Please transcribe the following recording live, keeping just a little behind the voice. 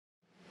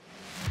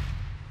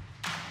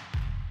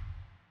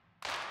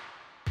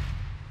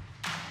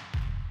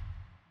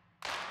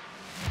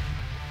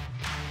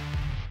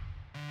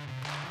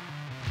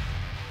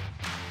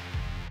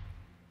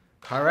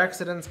Car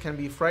accidents can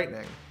be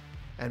frightening,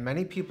 and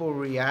many people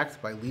react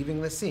by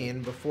leaving the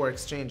scene before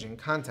exchanging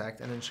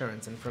contact and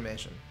insurance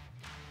information.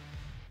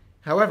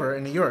 However,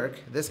 in New York,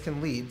 this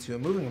can lead to a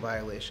moving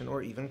violation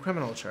or even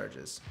criminal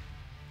charges.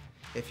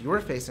 If you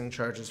are facing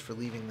charges for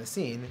leaving the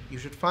scene, you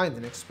should find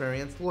an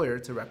experienced lawyer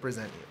to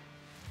represent you.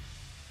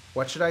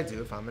 What should I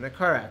do if I'm in a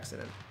car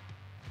accident?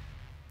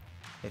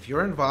 If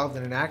you're involved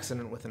in an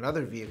accident with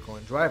another vehicle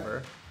and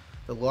driver,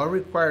 the law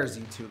requires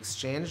you to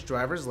exchange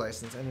driver's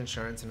license and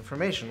insurance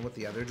information with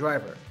the other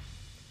driver.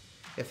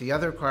 If the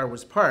other car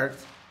was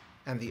parked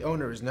and the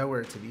owner is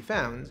nowhere to be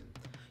found,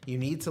 you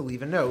need to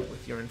leave a note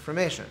with your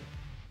information.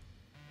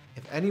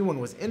 If anyone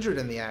was injured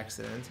in the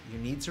accident, you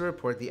need to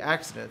report the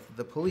accident to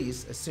the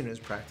police as soon as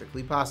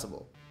practically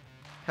possible.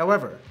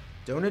 However,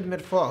 don't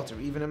admit fault or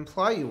even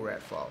imply you were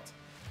at fault.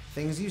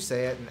 Things you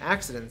say at an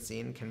accident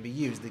scene can be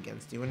used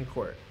against you in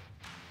court.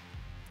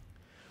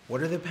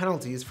 What are the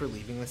penalties for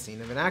leaving the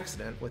scene of an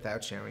accident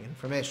without sharing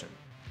information?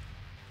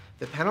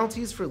 The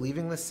penalties for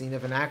leaving the scene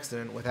of an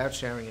accident without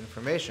sharing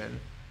information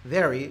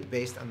vary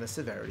based on the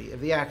severity of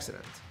the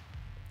accident.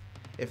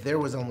 If there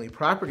was only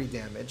property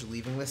damage,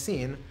 leaving the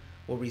scene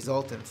will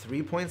result in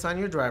 3 points on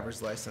your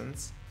driver's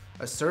license,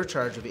 a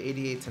surcharge of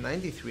 $88 to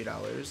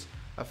 $93,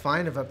 a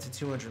fine of up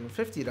to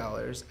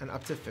 $250, and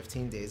up to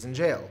 15 days in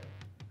jail.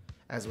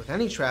 As with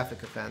any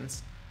traffic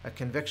offense, a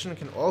conviction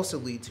can also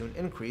lead to an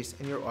increase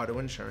in your auto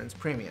insurance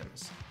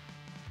premiums.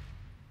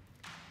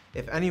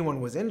 If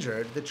anyone was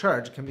injured, the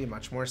charge can be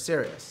much more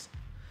serious.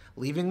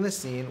 Leaving the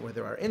scene where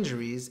there are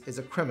injuries is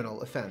a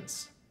criminal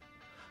offense.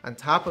 On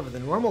top of the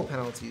normal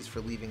penalties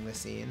for leaving the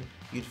scene,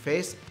 you'd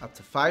face up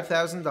to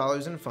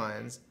 $5,000 in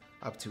fines,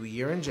 up to a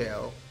year in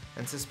jail,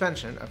 and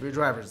suspension of your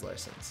driver's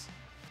license.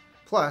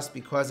 Plus,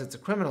 because it's a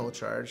criminal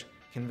charge,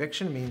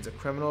 conviction means a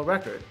criminal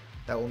record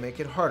that will make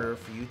it harder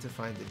for you to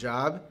find a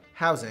job,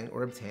 housing,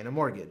 or obtain a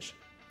mortgage.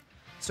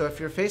 So if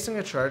you're facing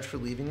a charge for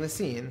leaving the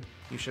scene,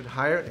 you should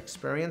hire an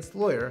experienced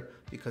lawyer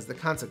because the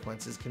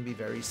consequences can be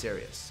very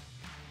serious.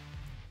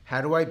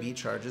 How do I beat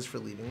charges for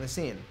leaving the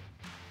scene?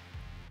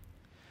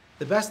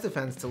 The best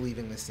defense to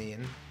leaving the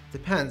scene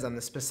depends on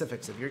the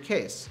specifics of your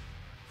case.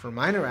 For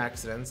minor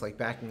accidents like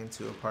backing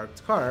into a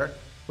parked car,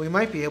 we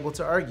might be able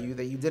to argue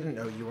that you didn't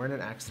know you were in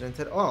an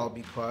accident at all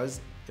because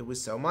it was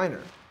so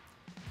minor.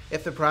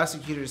 If the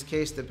prosecutor's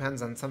case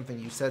depends on something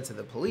you said to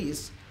the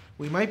police,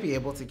 we might be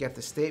able to get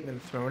the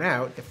statement thrown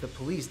out if the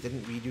police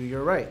didn't read you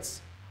your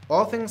rights.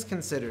 All things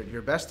considered,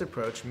 your best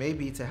approach may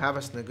be to have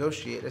us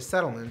negotiate a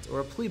settlement or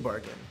a plea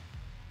bargain.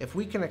 If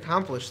we can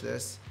accomplish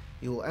this,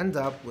 you will end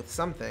up with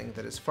something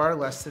that is far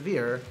less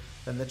severe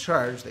than the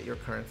charge that you're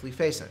currently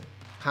facing.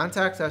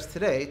 Contact us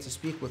today to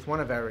speak with one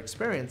of our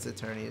experienced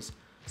attorneys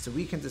so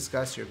we can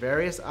discuss your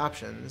various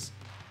options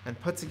and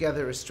put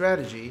together a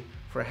strategy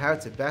for how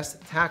to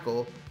best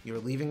tackle your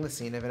leaving the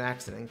scene of an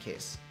accident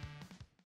case.